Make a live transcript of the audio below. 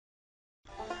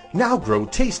Now grow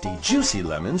tasty, juicy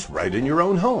lemons right in your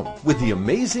own home with the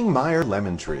amazing Meyer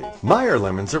Lemon Tree. Meyer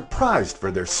lemons are prized for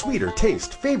their sweeter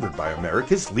taste, favored by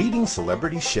America's leading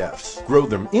celebrity chefs. Grow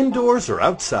them indoors or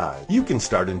outside. You can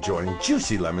start enjoying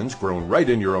juicy lemons grown right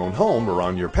in your own home or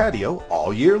on your patio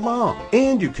all year long.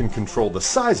 And you can control the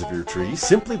size of your tree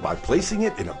simply by placing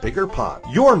it in a bigger pot.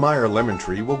 Your Meyer Lemon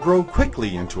Tree will grow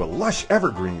quickly into a lush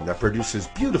evergreen that produces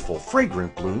beautiful,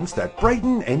 fragrant blooms that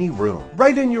brighten any room.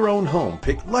 Right in your own home,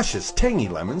 pick luscious, tangy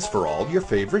lemons for all your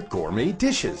favorite gourmet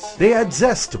dishes. They add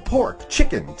zest to pork,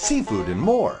 chicken, seafood, and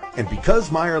more. And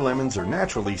because Meyer lemons are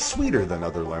naturally sweeter than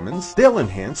other lemons, they'll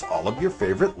enhance all of your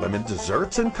favorite lemon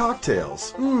desserts and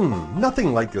cocktails.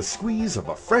 Nothing like the squeeze of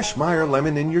a fresh Meyer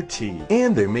lemon in your tea.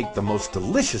 And they make the most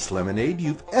delicious lemonade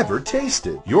you've ever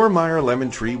tasted. Your Meyer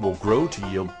Lemon Tree will grow to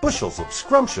yield bushels of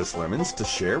scrumptious lemons to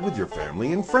share with your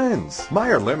family and friends.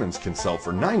 Meyer lemons can sell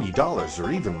for $90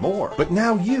 or even more. But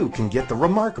now you can get the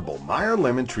remarkable Meyer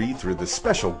Lemon Tree through the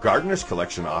special Gardener's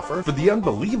Collection offer for the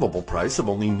unbelievable price of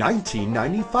only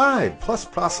 $19.95 plus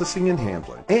processing and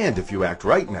handling. And if you act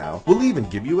right now, we'll even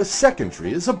give you a second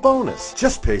tree as a bonus.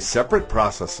 Just pay separate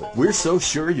processing. We're so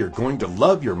sure you're going to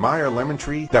love your Meyer Lemon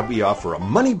Tree that we offer a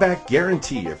money-back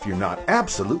guarantee if you're not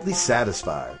absolutely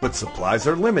satisfied. But supplies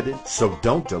are limited, so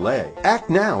don't delay. Act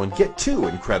now and get 2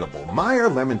 incredible Meyer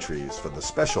Lemon Trees for the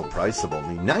special price of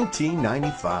only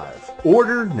 $19.95.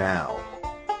 Order now.